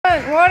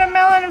want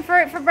watermelon and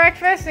fruit for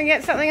breakfast and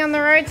get something on the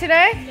road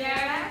today?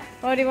 Yeah.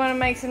 Or do you want to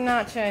make some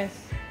nachos?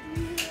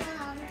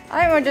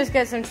 I think we'll just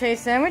get some cheese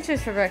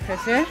sandwiches for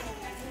breakfast, yeah?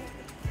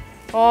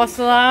 Or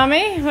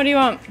salami? What do you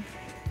want?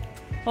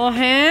 Or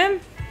ham?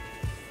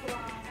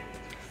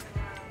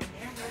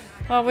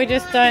 Well, we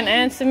just don't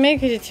answer me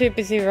because you're too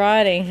busy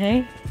writing,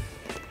 hey?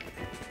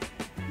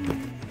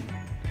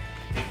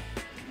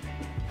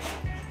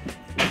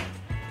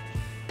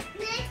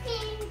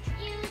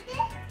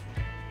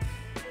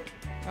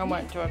 I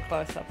won't do a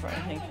close-up or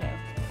anything,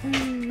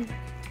 so.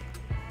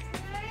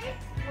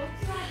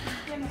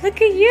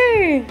 Look at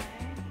you!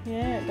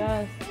 Yeah, it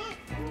does.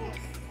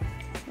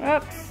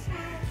 Oops.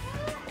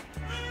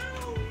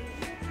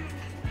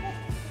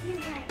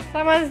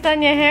 Someone's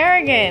done your hair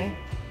again.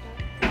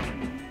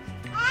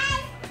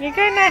 You're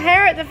getting that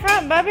hair at the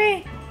front,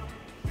 Bubby.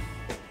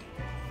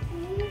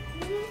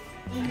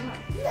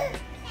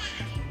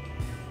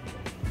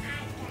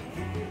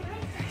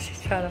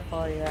 She's trying to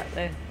follow you out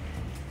there.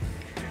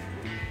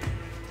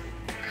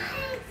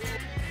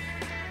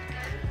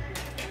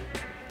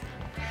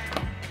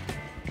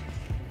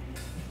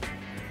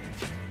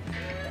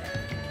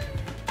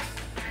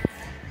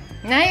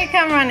 Now you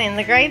come running.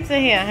 The grapes are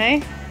here,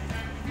 hey?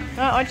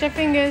 Oh, watch your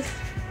fingers.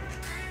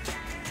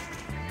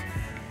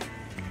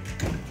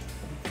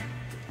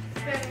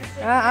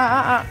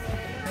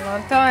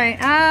 Long time.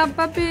 Ah,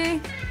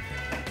 puppy.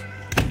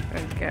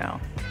 Good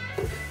girl.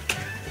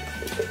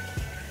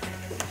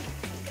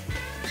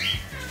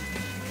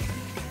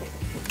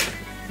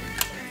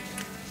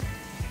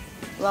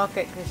 Lock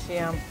it because she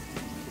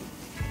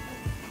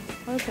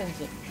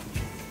opens it.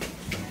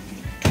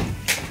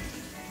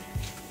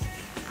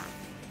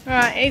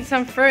 Alright, eat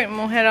some fruit and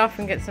we'll head off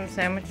and get some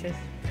sandwiches.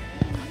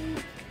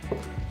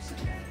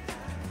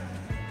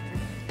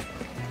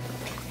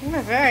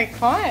 You're very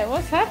quiet.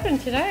 What's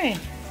happened today?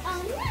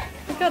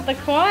 Look at the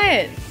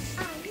quiet.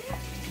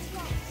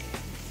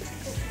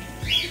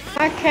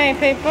 Okay,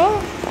 people.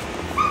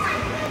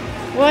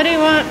 What do you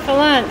want for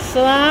lunch?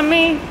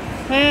 Salami,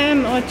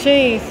 ham, or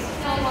cheese?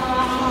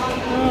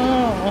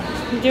 Oh,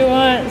 do you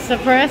want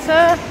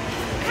suppressor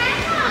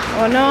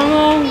or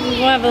normal?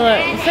 We'll have a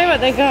look. Let's see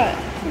what they got.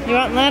 You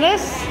want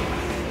lettuce?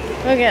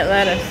 We'll get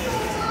lettuce.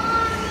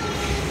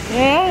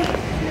 Yeah?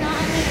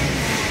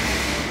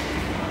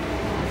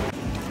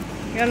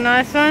 You got a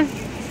nice one?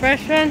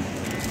 Fresh one?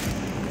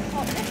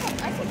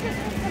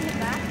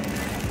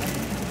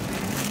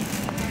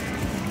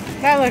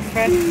 That looks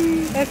fresh.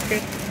 That's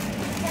good.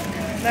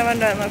 That one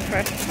don't look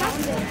fresh.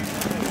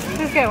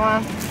 Just get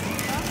one.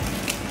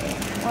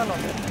 One will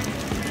do.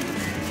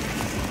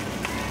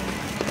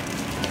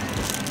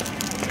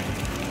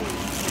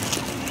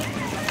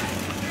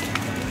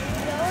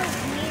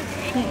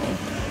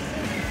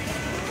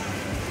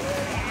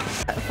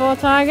 Four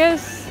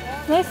tigers.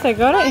 At least they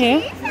got it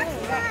here.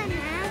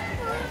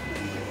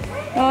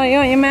 Oh, you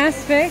want your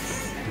mask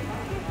fixed?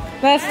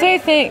 That's too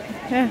thick.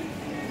 Yeah.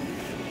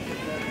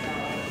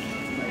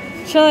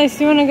 CHELECE,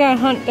 do you want to go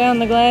hunt down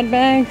the Glad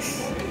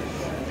bags?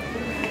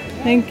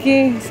 Thank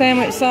you.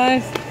 Sandwich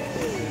size.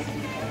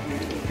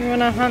 You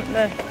want to hunt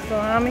the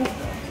salami?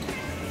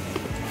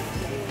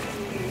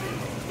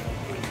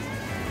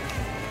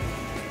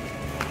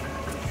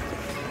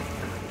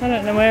 I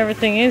don't know where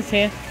everything is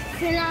here.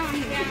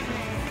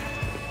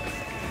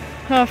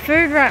 Oh,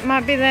 food rack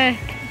might be there.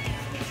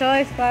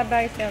 CHELECE, Glad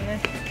bags down there.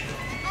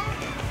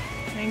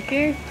 Thank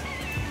you.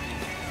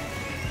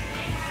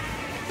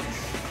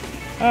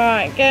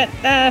 Alright, get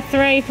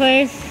 3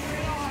 please.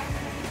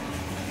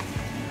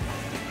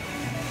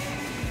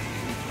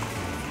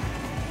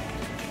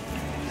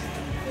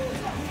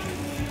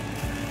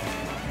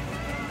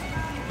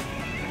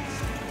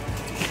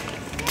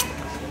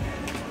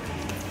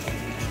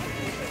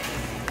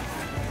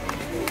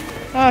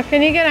 Oh,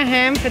 can you get a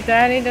ham for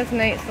Daddy? Doesn't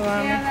eat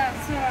salami. Yeah,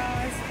 that's what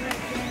I was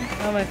thinking.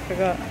 I almost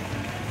forgot.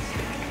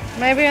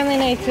 Maybe I only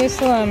need 2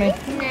 salami.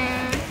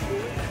 Nah.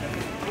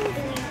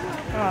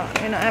 Oh,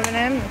 you're not having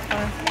ham? That's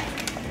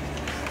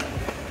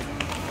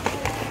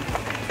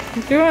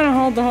fine. Do you want to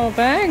hold the whole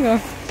bag or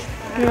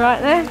you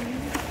right there?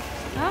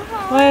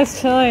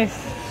 Where's CHELECE?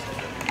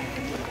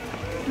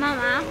 Mum,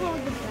 I'll hold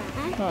the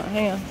bag. Oh,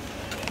 hang on.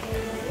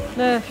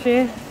 There she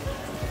is.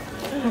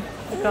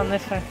 Look on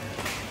this way.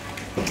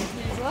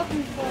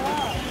 Looking for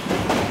us.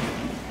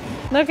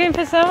 Looking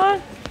for someone?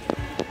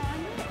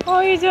 What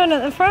are you doing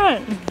at the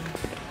front?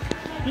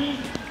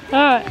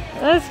 Alright,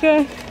 let's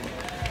go.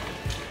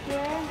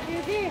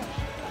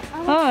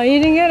 Oh, you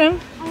didn't get him?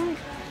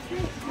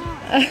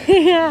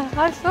 Yeah,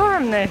 I saw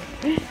him there.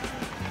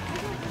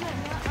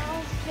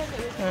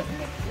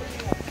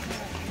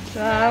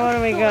 So, what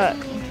do we got?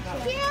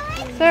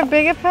 Is there a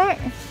bigger pack?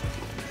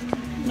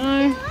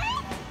 No.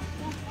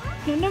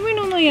 Don't we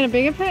normally get a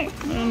bigger pack?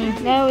 I don't know.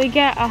 No, we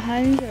get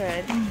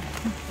 100.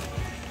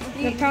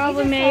 They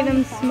probably made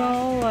them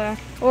smaller.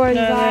 Or is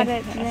that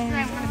it?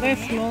 They're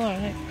smaller, I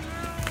think.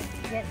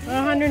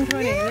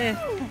 120 there.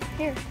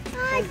 Here.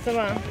 That's the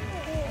one.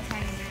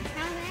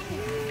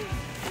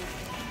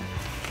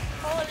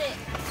 Hold it.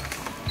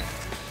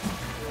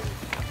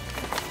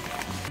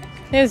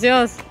 Here's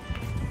yours.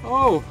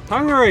 Oh,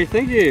 hungry,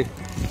 thank you.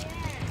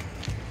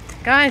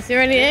 Guys, you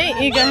ready to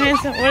eat? You got hands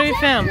up. What have you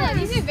found? No,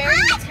 these are very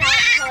metallic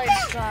colored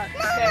bugs.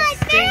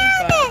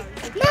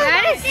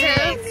 That is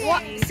so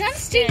what? Some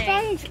stink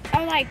bugs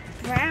are like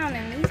brown,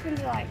 and these ones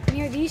are like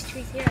near these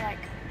trees here. Like,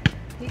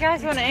 you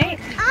guys want to eat?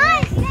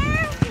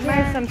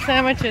 Made some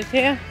sandwiches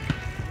here.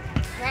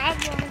 grab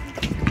one.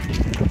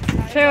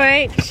 2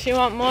 each. You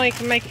want more? You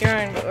can make your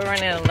own, but we're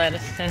running out of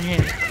lettuce in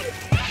here.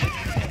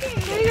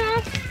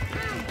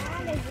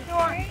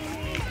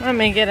 Let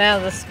me get out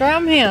of the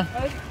scrum here.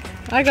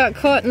 I got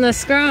caught in the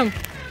scrum.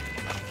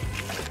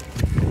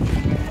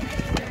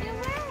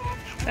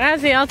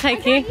 Azzy, I'll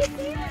take you.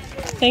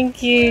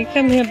 Thank you.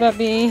 Come here,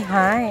 Bubby.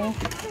 Hi.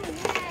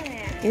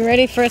 You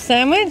ready for a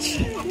sandwich?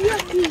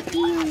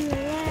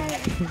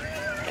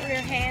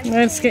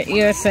 Let's get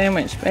you a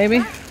sandwich,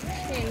 baby.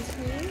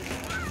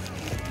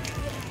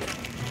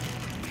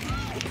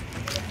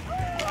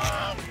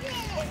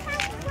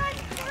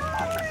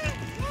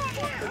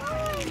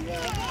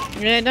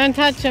 Yeah, don't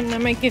touch them. They'll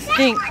make you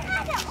stink.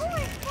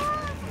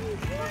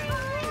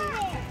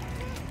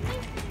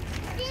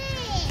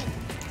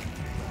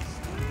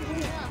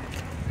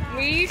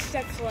 We used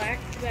to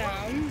collect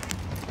them.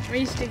 We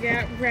used to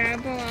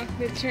grab them off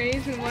the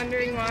trees and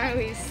wondering why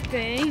we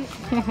stink.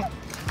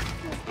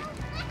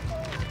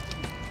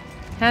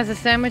 How's the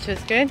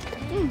sandwiches? Good?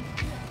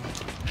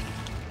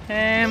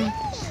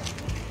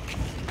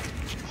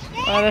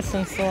 Lettuce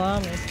and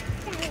salami.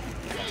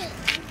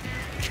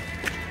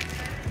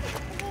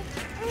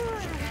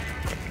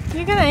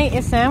 You gonna eat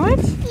your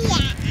sandwich?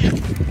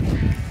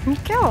 Yeah.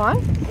 Go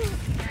on.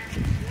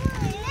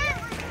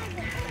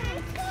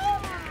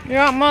 You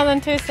want more than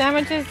 2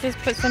 sandwiches? Just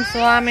put some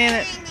salami in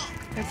it.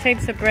 There's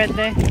heaps of bread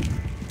there.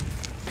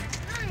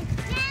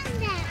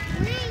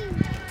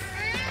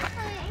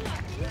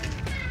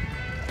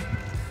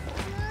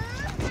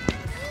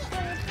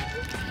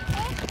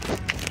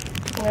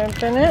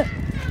 Open it.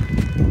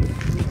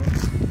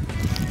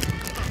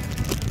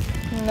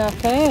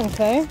 Nothing,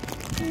 okay?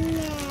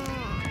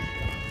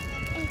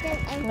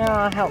 No,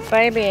 I'll help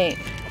baby eat.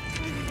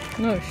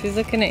 No, she's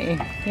looking at you.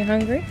 You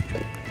hungry?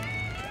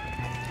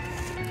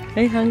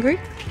 Are you hungry?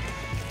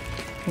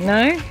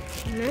 No?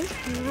 No.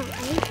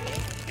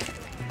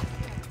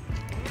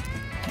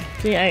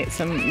 She ate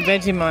some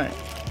Vegemite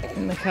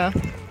in the car.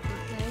 So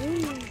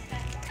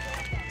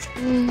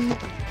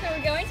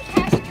we're going to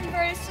cash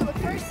converters to look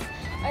for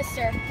a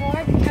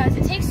surfboard because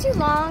it takes too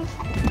long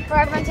for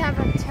everyone to have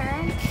a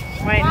turn.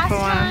 Waiting Last for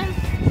one.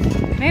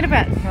 time, Need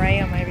about 3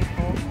 or maybe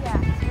 4. yeah,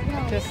 so we're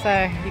gonna Just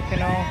so you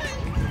can all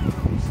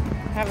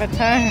have a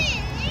turn.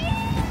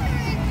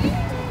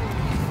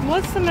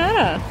 What's the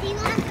matter?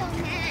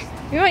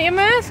 You want your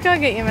mask? Go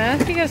get your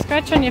mask. You got a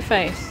scratch on your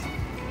face.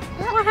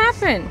 What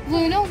happened?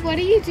 Luna, what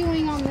are you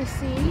doing on the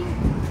sea?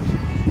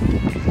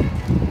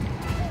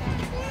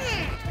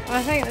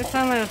 I think it's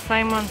some of the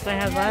same ones they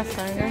had last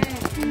time, guys.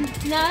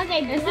 No,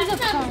 this is a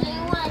fun.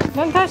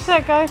 Don't touch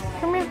that, guys.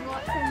 Come here.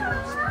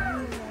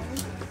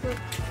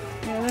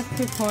 Yeah, that's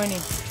too pointy.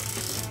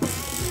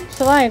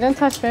 CHELECE, don't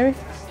touch, baby.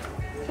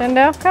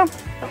 Chandelle, come.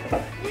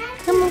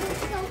 Come on.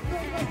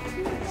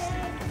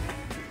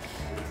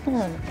 Come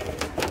on.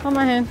 Hold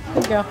my hand.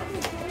 Good girl.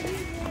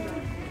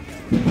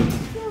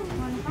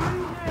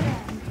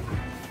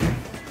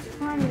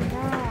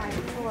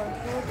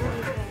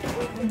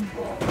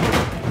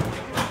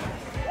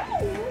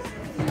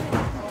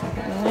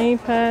 Knee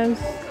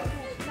pads,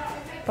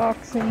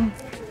 boxing.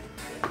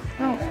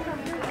 Oh,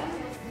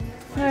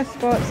 no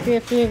sports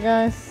gear for you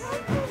guys.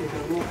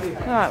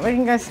 Alright, we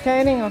can go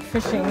skating or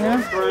fishing now.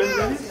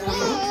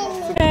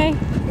 Okay.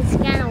 It's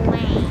gonna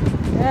rain.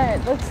 Yeah,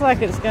 it looks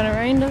like it's gonna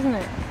rain, doesn't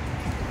it?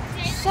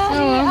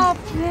 Sorry, up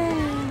there.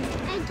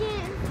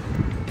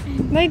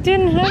 They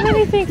didn't have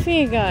anything for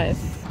you guys.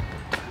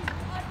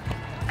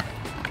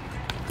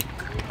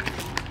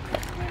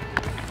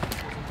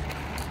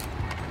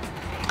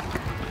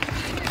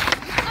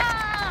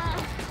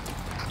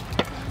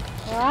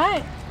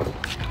 Alright.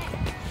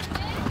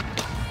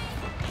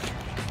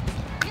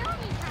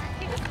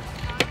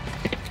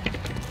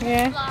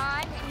 Yeah.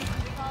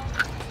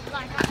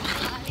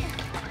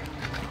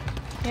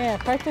 Yeah,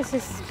 practice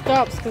his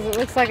stops because it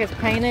looks like it's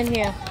painted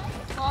here.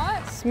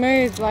 What?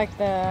 Smooth like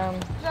the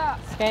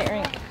skate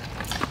rink.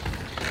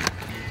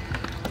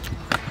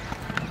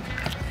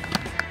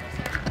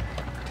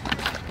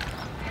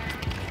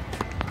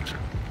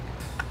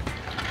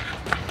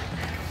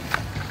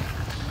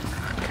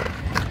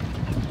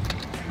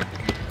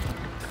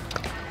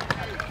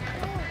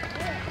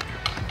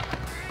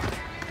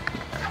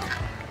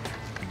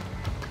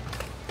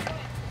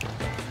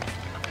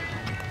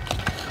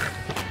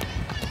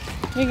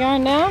 You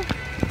going now?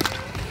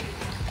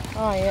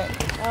 Oh yeah,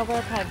 elbow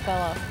pad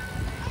fell off.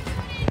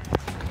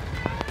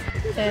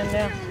 Stand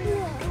down.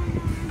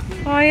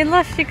 Oh, you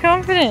lost your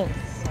confidence.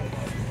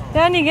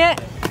 Down you get.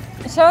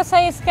 Show us how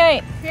you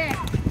skate. Yeah.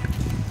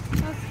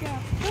 Let's go.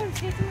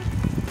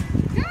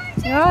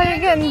 Oh, you're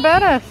getting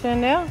better,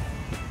 Chandelle.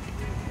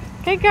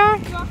 Keep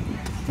going.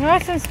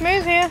 Nice and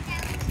smooth here.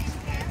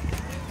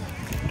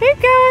 Keep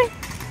going.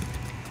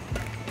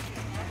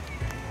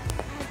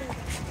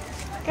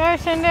 Go,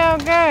 Chandelle,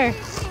 go.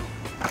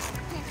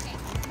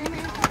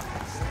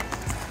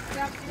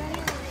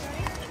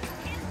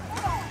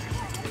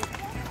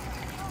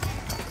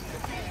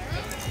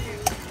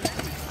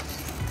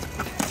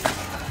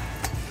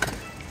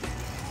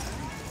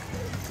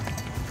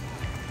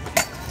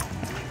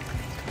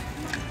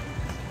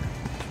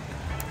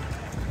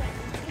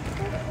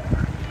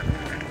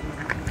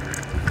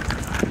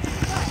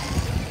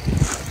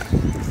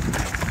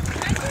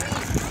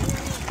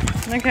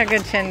 Look how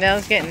good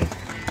Chandelle's getting.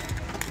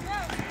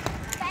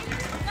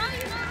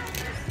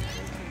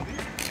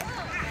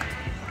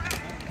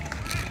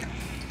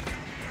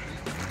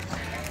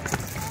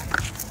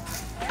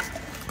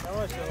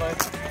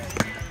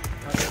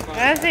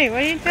 Azzy,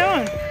 what are you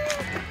doing?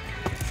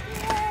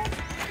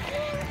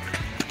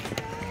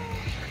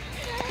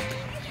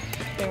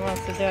 She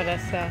wants to do it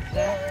herself,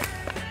 though.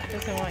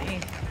 Doesn't want you.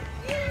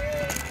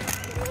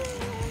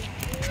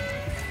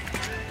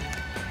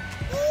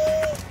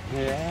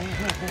 Yeah,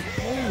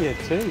 oh, you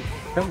too.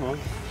 Come on.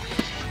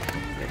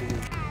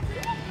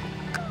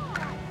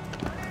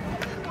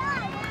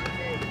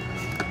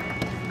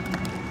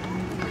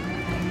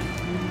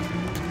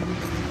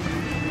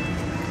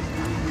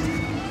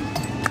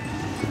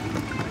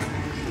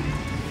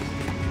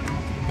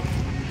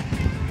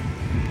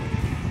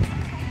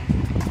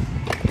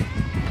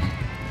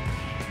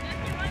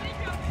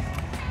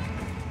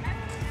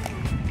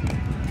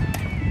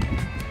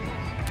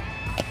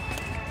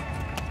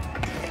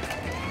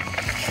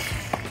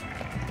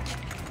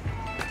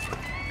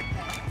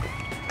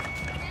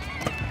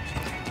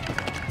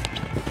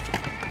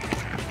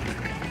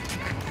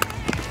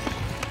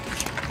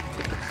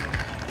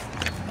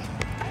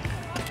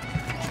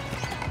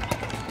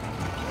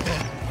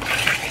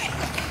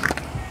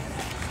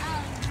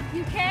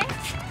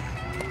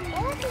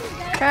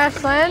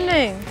 Crash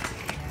landing.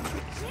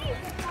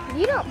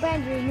 You don't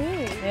bend your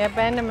knees. Yeah,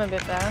 bend them a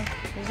bit though.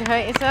 Did you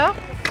hurt yourself?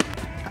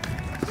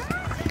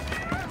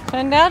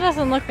 Chandelle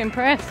doesn't look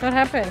impressed. What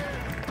happened?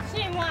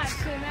 She wants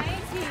CHENA.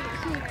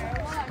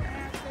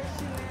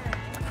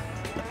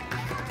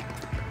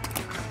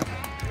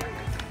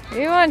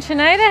 You want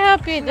Chandelle to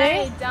help you, do you?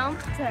 They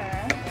dumped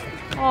her.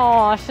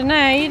 Oh,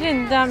 Chandelle, you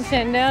didn't dump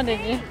Chandelle,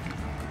 did you?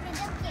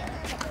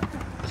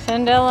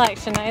 Chandelle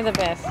likes Chandelle the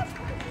best.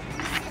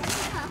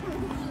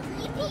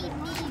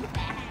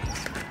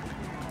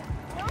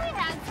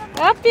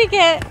 Up you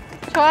get.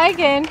 Try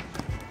again.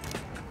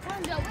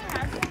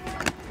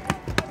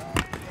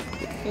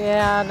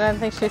 Yeah, I don't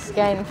think she's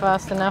skating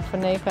fast enough for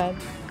knee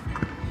pads.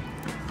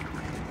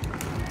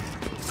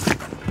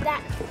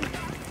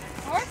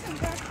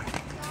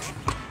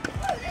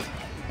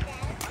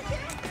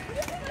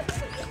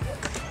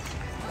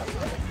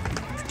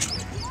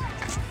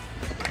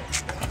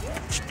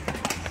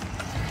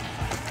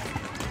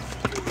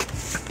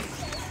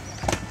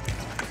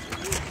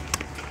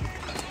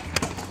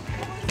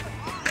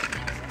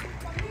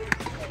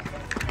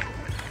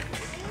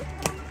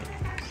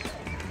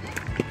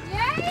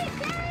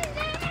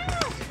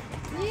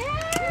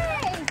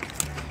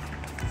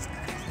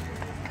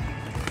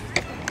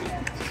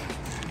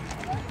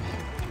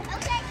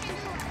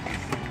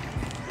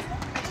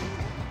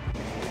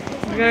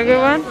 You got a good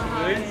one?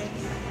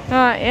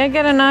 Alright, yeah,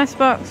 get a nice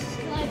box.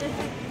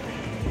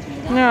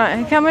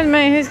 Alright, come with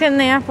me. Who's getting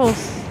the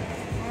apples?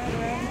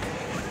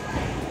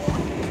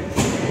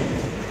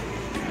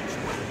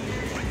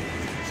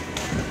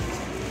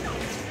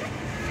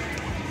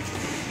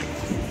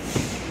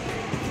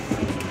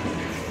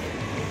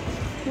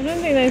 I don't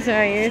think these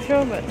are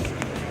usual, but...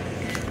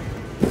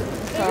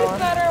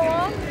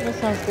 This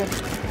one's good.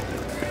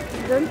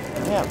 Good?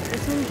 Yep.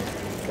 This one?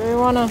 Do we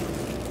want to...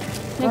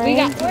 We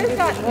got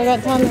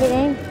tons of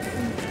green?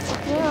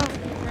 Yeah.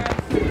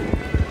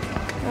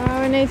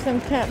 Oh, we need some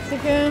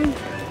capsicum.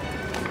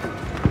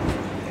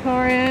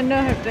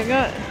 Coriander, hope they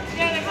got.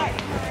 Yeah, they got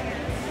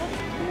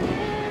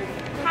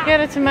coriander. Get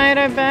a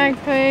tomato bag,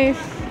 please.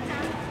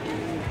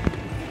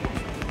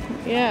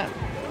 Yeah.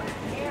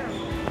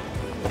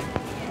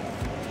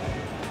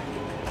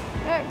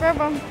 Yeah, grab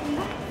one.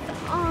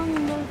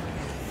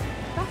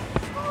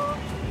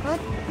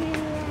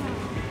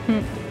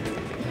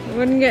 We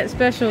wouldn't get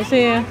specials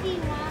here.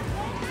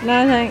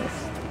 No thanks.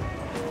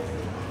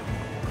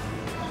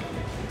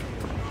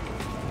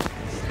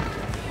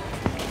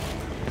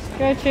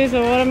 Go choose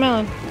a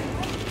watermelon.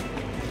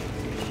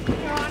 You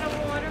want a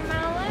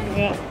watermelon?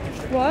 Yeah.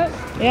 What?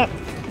 Yep.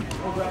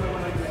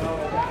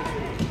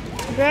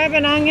 Grab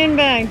an onion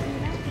bag.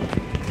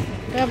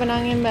 Grab an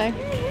onion bag.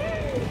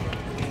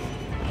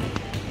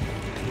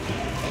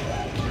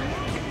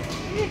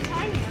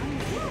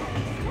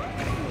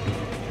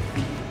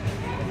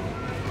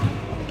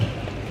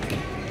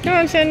 Come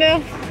on,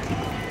 Chandelle.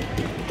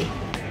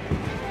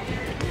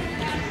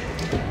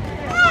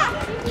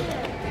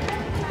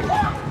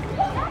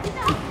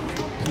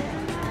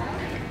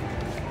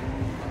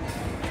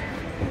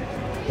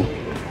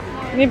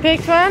 You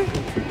picked one?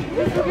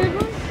 This a good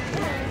one?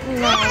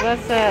 No,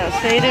 that's a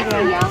seeded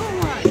one.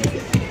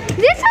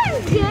 This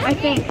one's good. I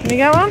think. You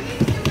got one?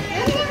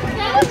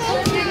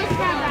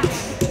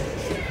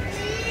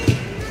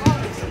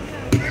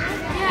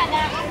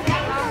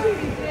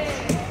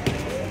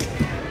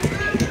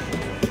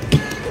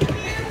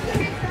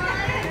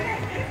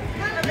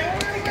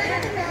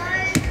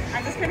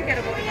 I'm just gonna get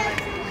a watermelon.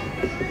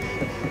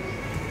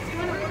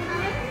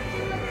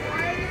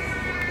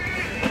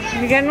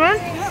 You getting one?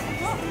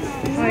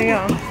 Oh, you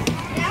got one.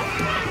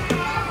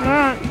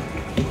 Alright.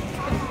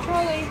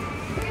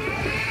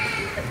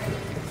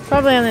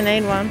 Probably only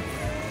need one.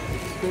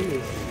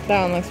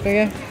 That one looks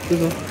bigger.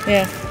 Does it?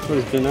 Yeah. It's sort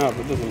of been out,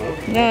 but it doesn't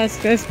matter. No,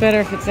 it's better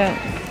if it's out.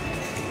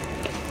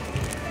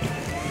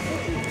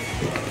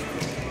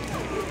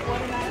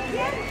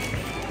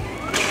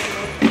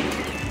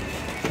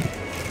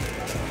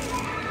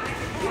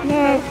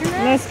 No,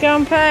 let's go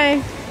and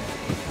pay.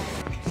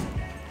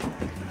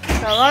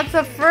 So lots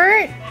of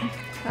fruit.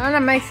 I'm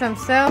gonna make some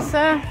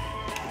salsa.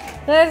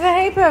 There's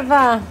a heap of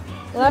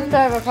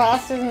leftover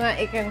pastas and that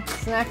you can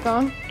snack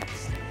on.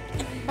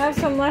 Have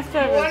some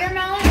leftovers.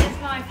 Watermelon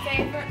is my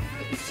favorite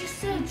fruit. It's just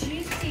so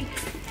juicy.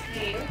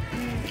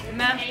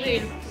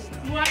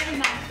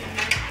 Watermelon.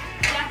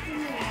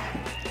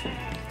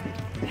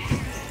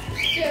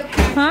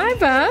 Hi,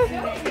 Bob.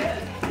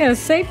 You got a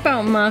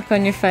seatbelt mark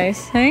on your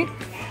face, hey?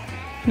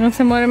 You want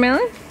some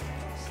watermelon?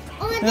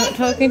 You're not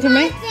talking to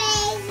me?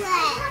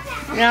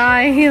 No,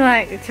 you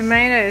like the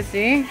tomatoes, do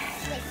you?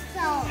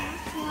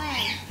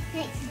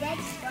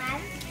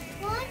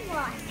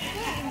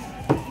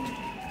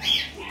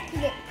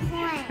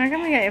 How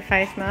come you got your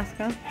face mask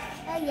on?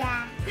 Oh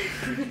yeah.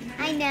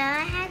 I know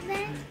I have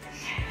that.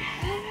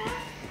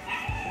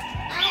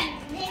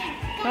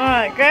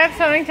 Alright, grab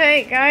something to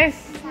eat, guys.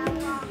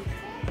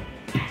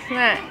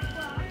 Snack.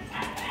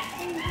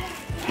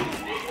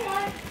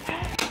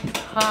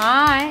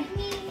 Hi.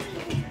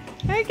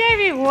 Who gave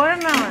you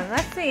watermelon?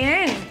 That's the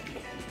end.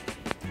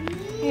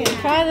 Here,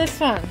 try this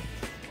one.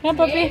 Here,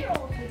 puppy.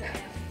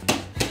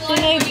 She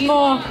needs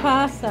more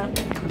pasta.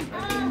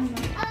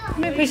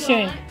 Come here,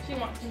 Pushun.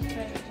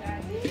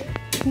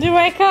 Did you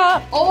wake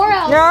up?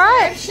 ORIAL. You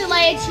alright?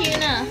 CHELECE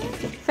tuna.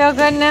 Feel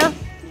good now?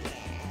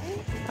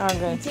 Oh,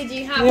 good. Did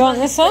you have You want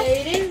this one?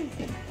 spoon?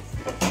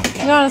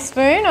 You want a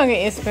spoon? I'll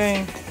get you a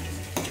spoon.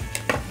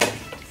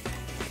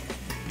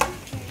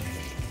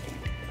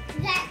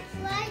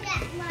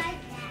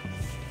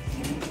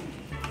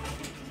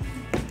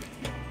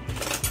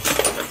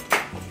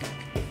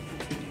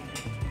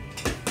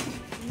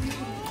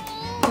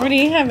 What are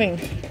you having?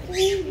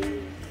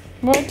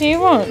 What do you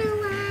want?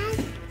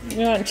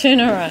 You want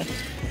tuna rice?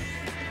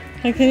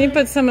 Hey, can you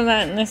put some of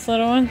that in this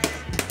little one?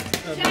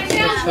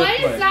 Chandelle, what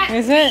is that?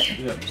 Is it?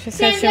 Yeah. She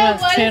said she Chandelle,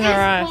 wants what tuna is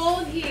rice.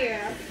 called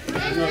here?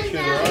 It's not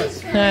tuna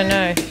rice.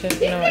 No, she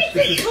doesn't know what.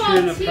 This is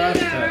tuna Tuna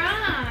pasta.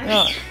 rice.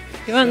 Oh,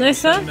 you want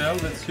this one? Chandelle,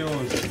 that's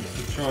yours. The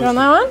choice. You want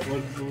that one?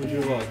 What would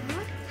you like?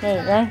 There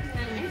you go.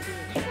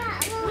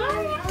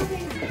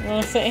 You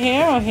want to sit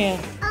here or here?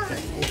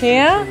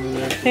 Here?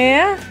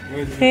 Here?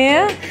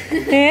 Here?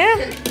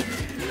 Here?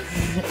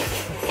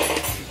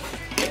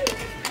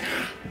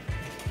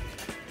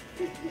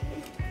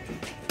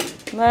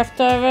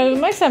 Leftovers.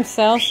 Make some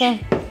salsa.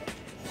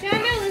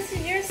 Chandelle, this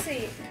is your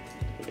seat.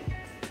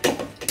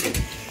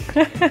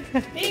 There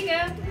you go.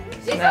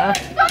 She's No.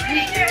 almost biting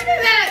into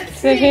that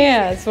Sit seat.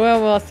 here. It's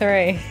World War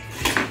III.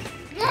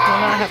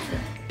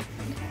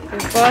 You're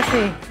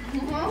bossy.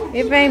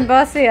 You're being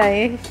bossy, are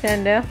you,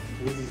 Chandelle?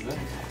 What is that?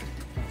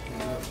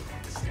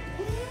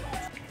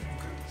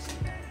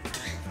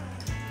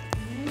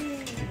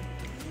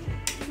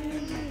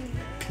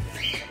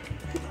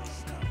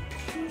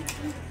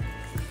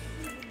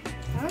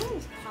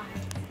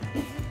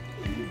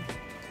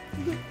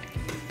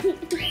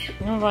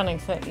 No one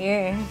except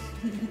you.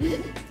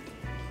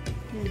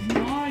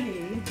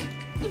 Naughty.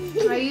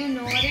 Are you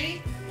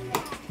naughty?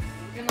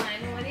 Am I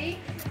naughty?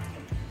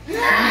 You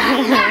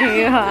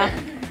are.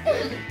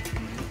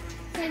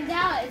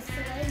 Chandelle is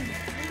swimming.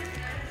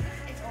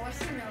 It's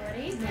also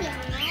naughty.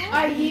 Yeah.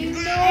 Are you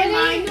naughty? Am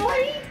I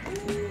naughty?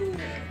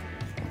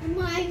 Am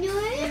I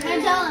naughty?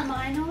 Chandelle, am I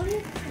naughty?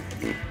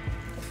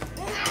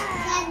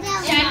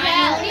 Chandelle, Am I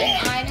naughty?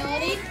 Am I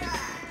naughty?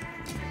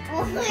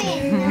 Am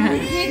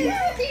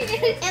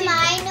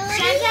I naughty?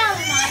 Chandelle,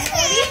 am I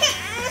naughty?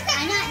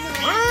 I'm not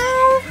naughty.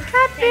 Oh, what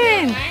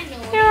happened? Am I You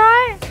naughty?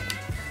 alright?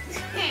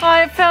 Oh,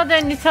 it fell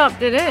down your top,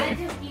 did I it?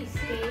 took you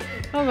skating.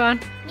 Hold on.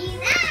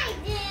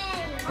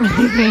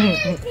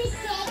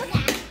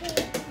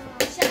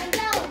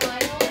 Chandelle, am I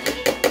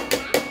naughty?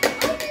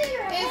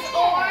 Is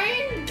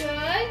Orien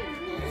good?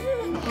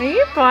 Are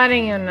you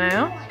biting your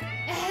nail?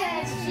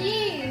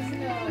 She's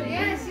naughty.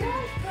 Yes,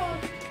 you're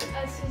called.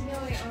 She's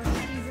naughty. Or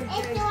she's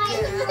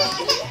a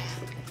good.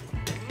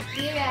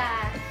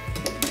 Yeah.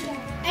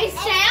 Is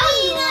Sam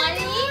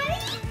naughty?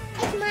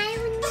 Is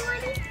mine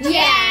naughty?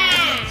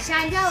 Yeah.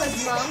 Chandelle, is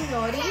Mom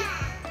naughty?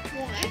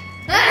 What?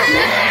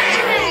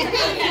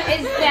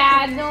 Is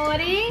Dad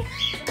naughty?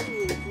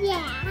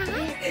 Yeah.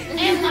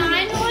 Am I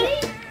naughty?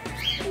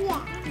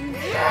 Yeah.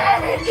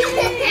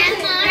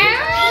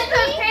 Everyone's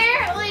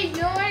apparently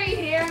naughty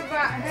here, but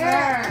got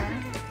her.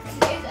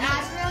 Is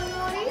ASRIAL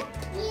naughty?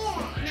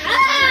 Yeah.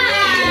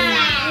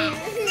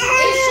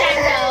 Is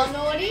CHENA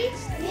naughty?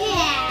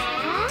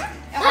 Yeah.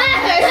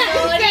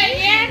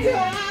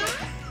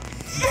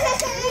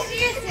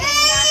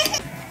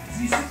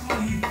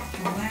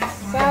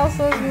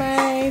 Salsa's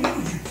made.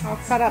 I'll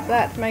cut up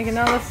that to make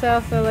another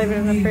salsa, leave it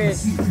in the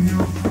fridge.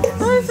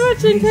 Who's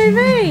watching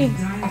TV?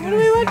 What are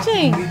we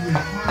watching?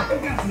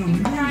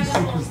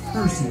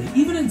 Personally,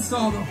 even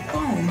installed a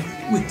phone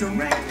with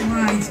direct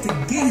lines to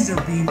Gazer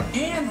Beam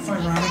and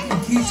Fironic in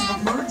case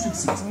of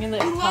emergencies. You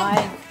look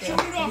tired. Showed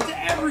it off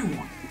to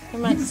everyone. Too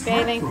much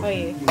skating for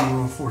you. We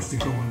were all forced to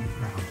go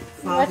underground.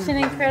 Watching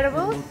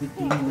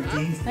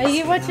Incredibles? Are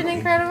you watching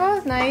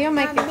Incredibles? No, you're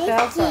making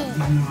salsa.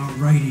 You know how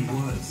right he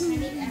was.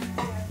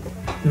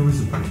 There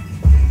was a break.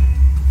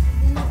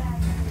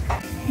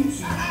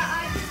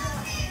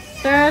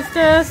 Stir,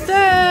 stir,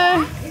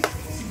 stir.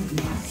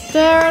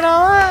 Stir it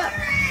all up.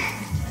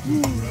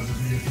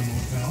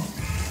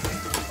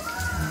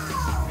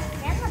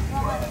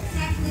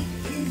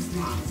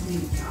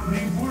 The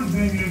important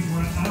thing is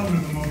we're out of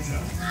the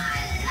motel.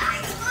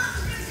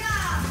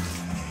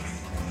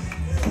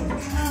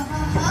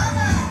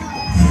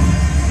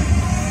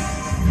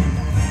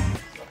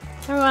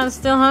 Everyone's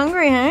still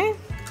hungry, hey?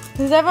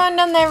 Has everyone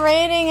done their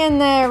reading and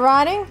their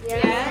writing?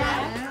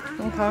 Yeah.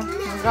 Okay,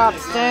 we'll go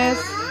upstairs.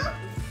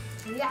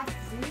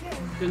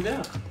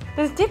 Chandelle,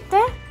 There's dip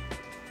there.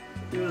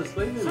 you want to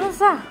sleep in it? What's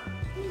that?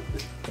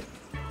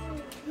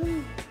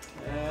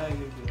 Yeah, you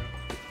do.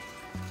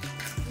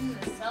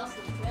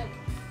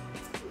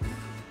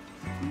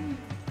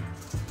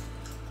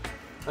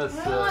 That's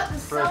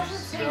fresh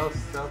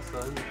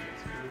salsa.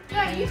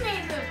 Yeah, you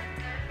made the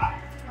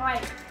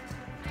like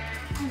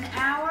an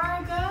hour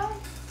ago.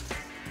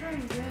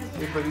 Pretty good.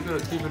 Yeah, but you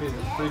gotta keep it in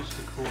the fridge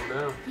to cool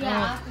down.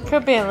 Yeah.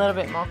 Could be a little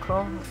bit more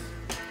cool.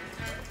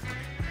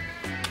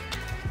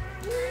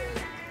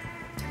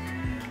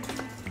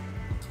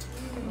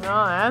 No,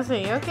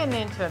 Azzy, you're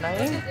getting into it, are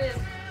you? Is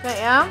that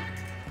yum?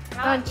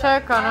 Don't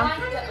choke on him.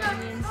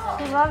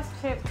 He loves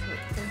chips.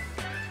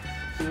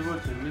 You're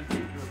watching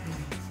Mickey.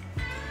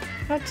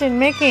 Watching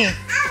Mickey.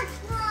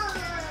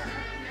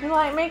 You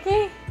like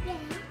Mickey?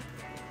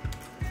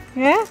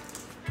 Yeah?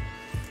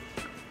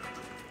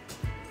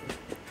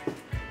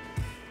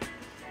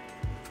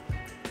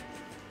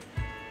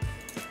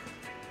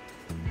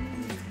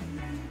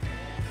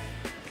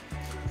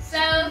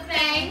 So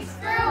thanks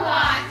for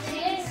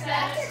watching.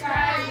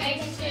 Subscribe,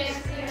 make sure to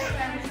see your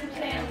friends and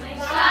family.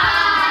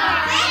 Bye.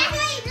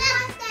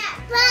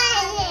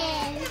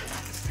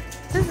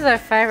 This is her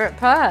favourite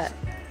part.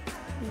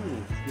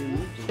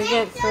 She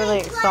gets really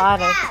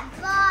excited.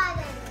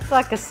 It's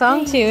like a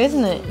song to you,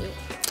 isn't it?